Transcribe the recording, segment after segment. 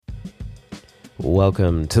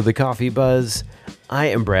Welcome to the Coffee Buzz. I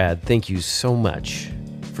am Brad. Thank you so much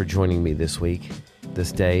for joining me this week,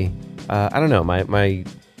 this day. I don't know, my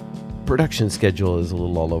production schedule is a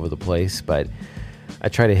little all over the place, but I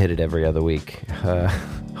try to hit it every other week.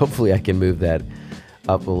 Hopefully I can move that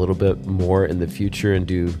up a little bit more in the future and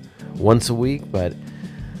do once a week, but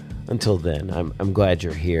until then, I'm glad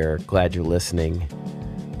you're here, glad you're listening.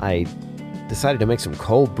 I decided to make some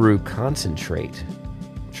cold brew concentrate.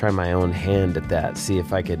 Try my own hand at that,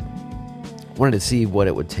 wanted to see what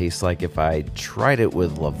it would taste like if I tried it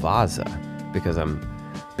with Lavazza, because I'm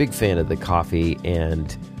a big fan of the coffee,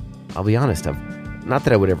 and I'll be honest, not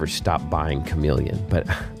that I would ever stop buying Chameleon, but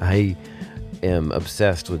I am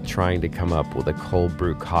obsessed with trying to come up with a cold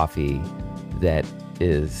brew coffee that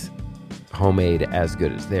is homemade as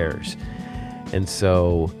good as theirs. And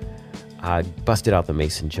so I busted out the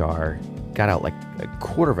mason jar, got out like a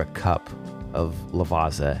quarter of a cup of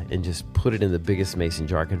Lavazza and just put it in the biggest mason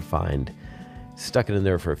jar I could find, stuck it in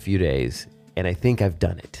there for a few days, and I think I've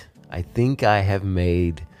done it. I think I have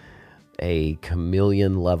made a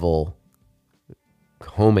Chameleon level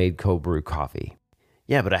homemade cold brew coffee.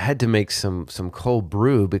 Yeah, but I had to make some cold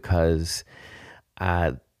brew because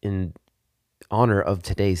in honor of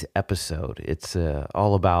today's episode, it's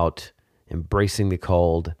all about embracing the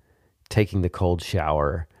cold, taking the cold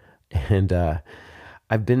shower, and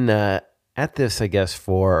I've been at this, I guess,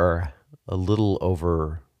 for a little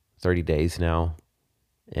over 30 days now.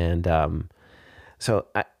 And so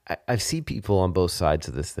I see people on both sides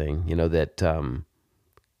of this thing, that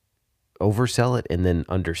oversell it and then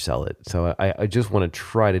undersell it. So I just want to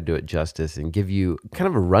try to do it justice and give you kind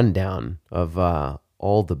of a rundown of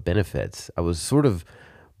all the benefits. I was sort of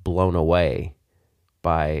blown away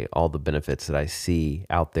by all the benefits that I see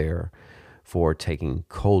out there for taking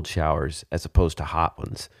cold showers as opposed to hot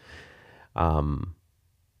ones.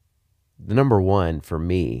 The number one for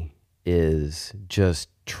me is just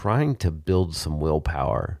trying to build some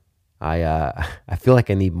willpower. I feel like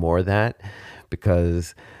I need more of that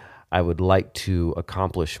because I would like to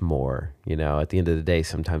accomplish more. At the end of the day,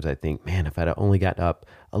 sometimes I think, man, if I'd only got up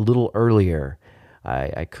a little earlier,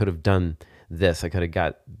 I could have done this. I could have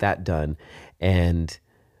got that done. And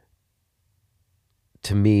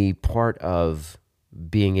to me, part of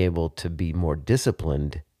being able to be more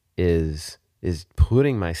disciplined is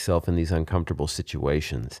putting myself in these uncomfortable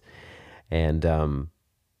situations. And a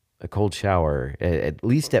cold shower, at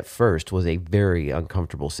least at first, was a very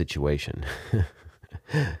uncomfortable situation.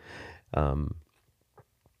 But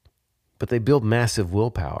they build massive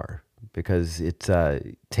willpower because it's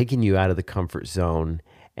taking you out of the comfort zone,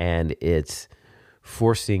 and it's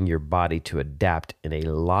forcing your body to adapt in a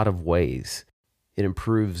lot of ways. It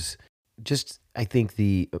improves just, I think,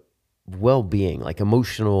 the well-being, like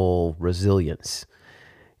emotional resilience.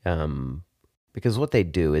 Because what they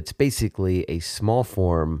do, it's basically a small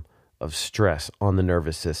form of stress on the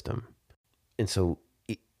nervous system. And so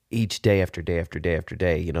each day after day after day after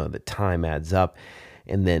day, the time adds up,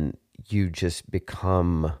 and then you just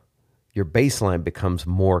your baseline becomes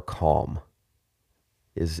more calm,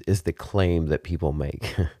 is the claim that people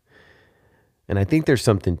make. And I think there's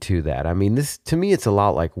something to that. I mean, to me, it's a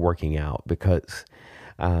lot like working out, because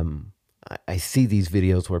I see these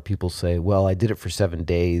videos where people say, well, I did it for 7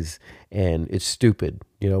 days and it's stupid.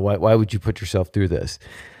 Why would you put yourself through this?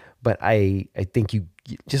 But I think you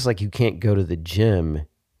just like you can't go to the gym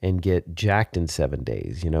and get jacked in 7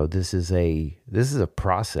 days. This is a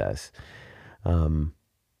process.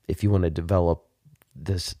 If you want to develop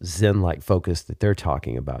this Zen-like focus that they're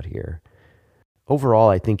talking about here. Overall,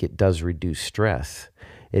 I think it does reduce stress.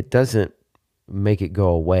 It doesn't make it go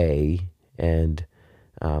away, and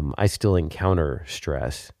I still encounter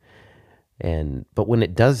stress. But when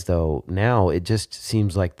it does, though, now it just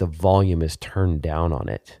seems like the volume is turned down on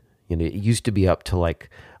it. It used to be up to like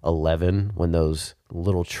 11 when those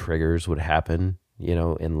little triggers would happen,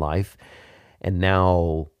 in life. And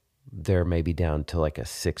now they're maybe down to like a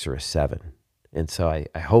 6 or a 7. And so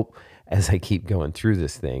I hope as I keep going through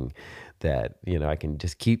this thing that, I can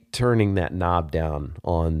just keep turning that knob down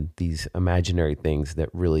on these imaginary things that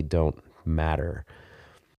really don't matter.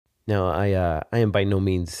 Now, I am by no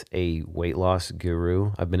means a weight loss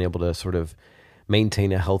guru. I've been able to sort of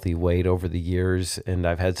maintain a healthy weight over the years, and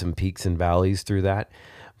I've had some peaks and valleys through that.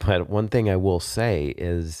 But one thing I will say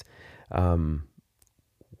is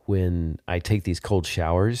when I take these cold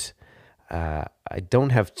showers, I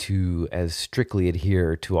don't have to as strictly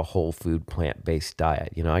adhere to a whole food plant-based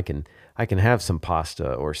diet. I can have some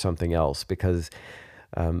pasta or something else because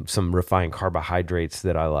some refined carbohydrates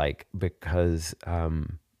that I like, because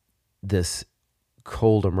this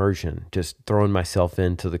cold immersion, just throwing myself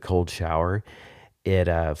into the cold shower,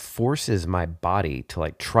 it forces my body to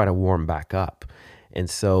like try to warm back up. And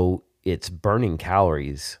so it's burning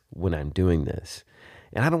calories when I'm doing this.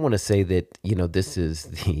 And I don't want to say that, this is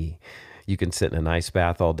you can sit in an ice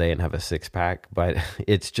bath all day and have a six pack, but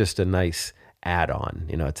it's just a nice add on.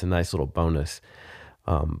 It's a nice little bonus.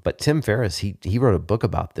 But Tim Ferriss, he wrote a book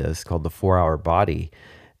about this called The 4 Hour Body.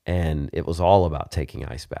 And it was all about taking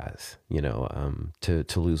ice baths, to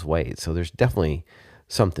lose weight. So there's definitely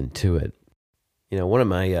something to it. One of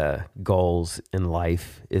my goals in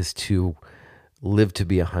life is to live to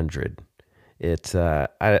be 100. It's I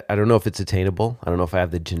don't know if it's attainable. I don't know if I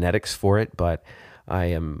have the genetics for it, but I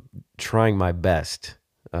am trying my best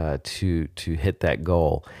to hit that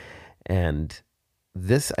goal. And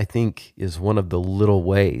this, I think, is one of the little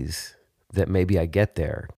ways that maybe I get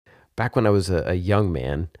there. Back when I was a young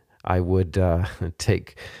man, I would run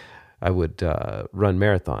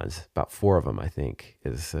marathons. About 4 of them, I think,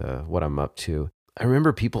 is what I'm up to. I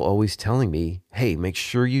remember people always telling me, "Hey, make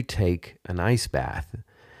sure you take an ice bath."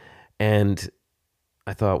 And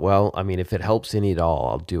I thought, well, I mean, if it helps any at all,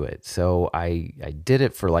 I'll do it. So I did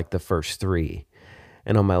it for like the first 3.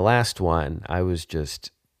 And on my last one, I was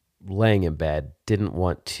just laying in bed, didn't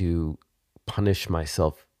want to punish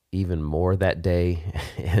myself even more that day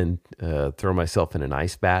and throw myself in an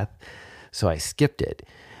ice bath. So I skipped it.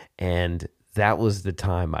 And that was the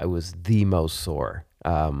time I was the most sore.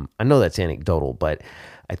 I know that's anecdotal, but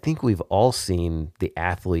I think we've all seen the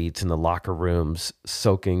athletes in the locker rooms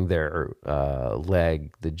soaking their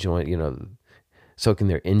leg, the joint, soaking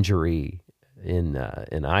their injury in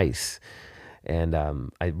ice. And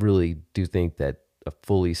I really do think that a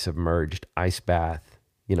fully submerged ice bath,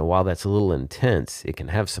 while that's a little intense, it can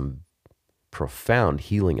have some profound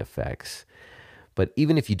healing effects. But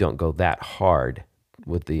even if you don't go that hard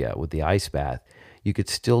with the ice bath, you could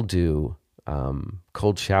still do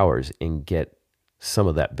cold showers and get some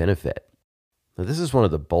of that benefit. Now, this is one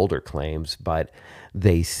of the bolder claims, but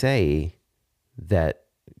they say that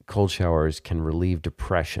cold showers can relieve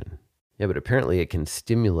depression. Yeah, but apparently it can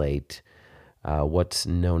stimulate what's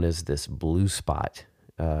known as this blue spot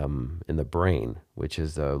in the brain, which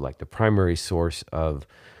is like the primary source of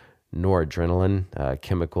noradrenaline,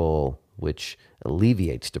 chemical which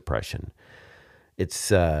alleviates depression.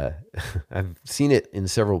 It's I've seen it in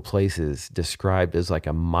several places described as like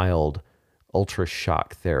a mild ultra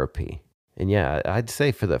shock therapy. And yeah, I'd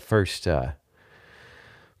say for the first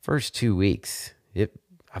 2 weeks,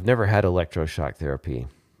 I've never had electroshock therapy,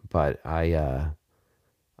 but I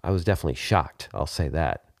was definitely shocked. I'll say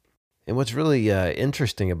that. And what's really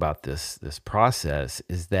interesting about this process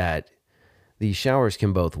is that these showers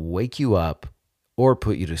can both wake you up or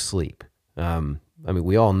put you to sleep.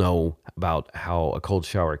 We all know about how a cold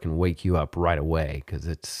shower can wake you up right away because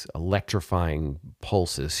it's electrifying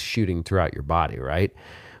pulses shooting throughout your body, right?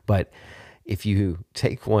 But if you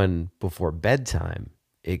take one before bedtime,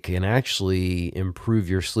 it can actually improve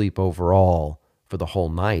your sleep overall for the whole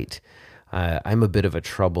night. I'm a bit of a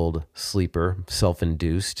troubled sleeper,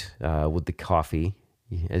 self-induced with the coffee,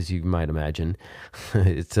 as you might imagine.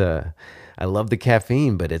 I love the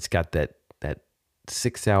caffeine, but it's got that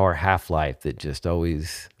 6-hour half-life that just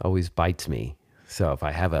always bites me. So if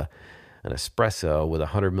I have an espresso with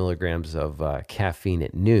 100 milligrams of caffeine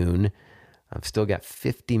at noon, I've still got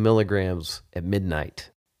 50 milligrams at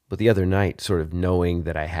midnight. But the other night, sort of knowing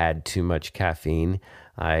that I had too much caffeine,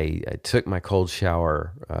 I took my cold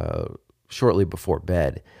shower shortly before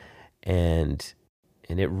bed, and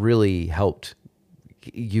it really helped.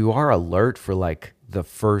 You are alert for like the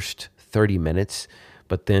first 30 minutes,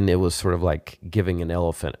 but then it was sort of like giving an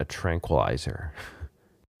elephant a tranquilizer.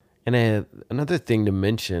 And another thing to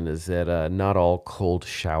mention is that not all cold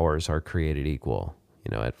showers are created equal.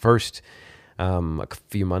 At first, a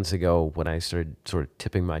few months ago when I started sort of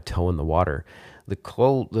tipping my toe in the water,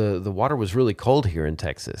 the water was really cold here in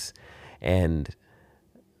Texas. And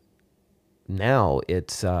now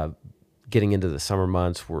it's getting into the summer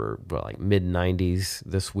months. We're like mid 90s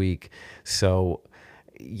this week. So,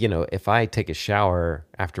 if I take a shower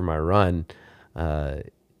after my run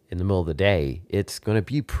in the middle of the day, it's going to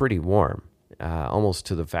be pretty warm, almost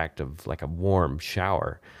to the fact of like a warm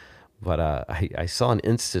shower. But I saw an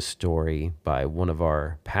Insta story by one of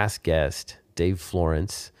our past guests, Dave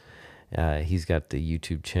Florence. He's got the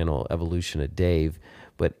YouTube channel Evolution of Dave,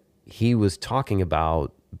 but he was talking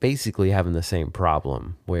about basically having the same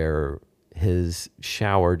problem where his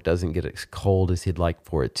shower doesn't get as cold as he'd like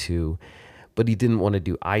for it to, but he didn't want to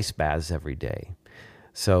do ice baths every day.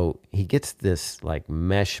 So he gets this like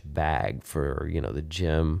mesh bag for, the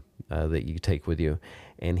gym that you take with you,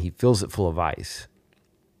 and he fills it full of ice.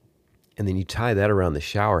 And then you tie that around the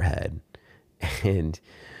shower head, and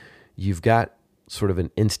you've got sort of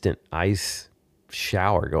an instant ice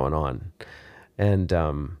shower going on. And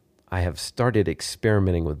I have started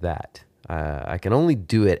experimenting with that. I can only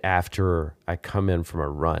do it after I come in from a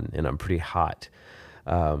run and I'm pretty hot.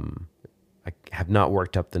 I have not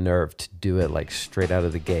worked up the nerve to do it like straight out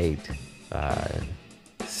of the gate,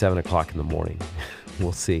 7 o'clock in the morning.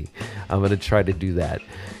 We'll see. I'm going to try to do that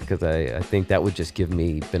because I think that would just give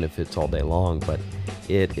me benefits all day long, but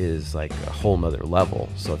it is like a whole nother level.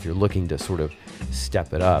 So if you're looking to sort of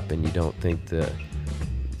step it up and you don't think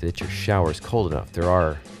that your shower is cold enough, there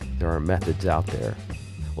are methods out there.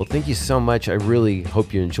 Well, thank you so much. I really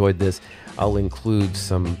hope you enjoyed this. I'll include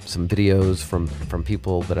some videos from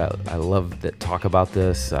people that I love that talk about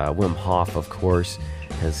this. Wim Hof, of course,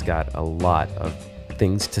 has got a lot of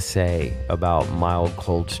things to say about mild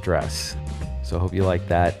cold stress. So I hope you like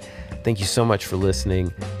that. Thank you so much for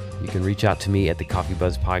listening. You can reach out to me at the Coffee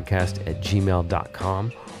Buzz Podcast at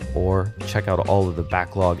gmail.com or check out all of the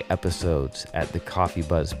backlog episodes at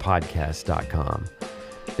thecoffeebuzzpodcast.com.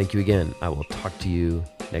 Thank you again. I will talk to you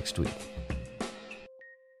next week.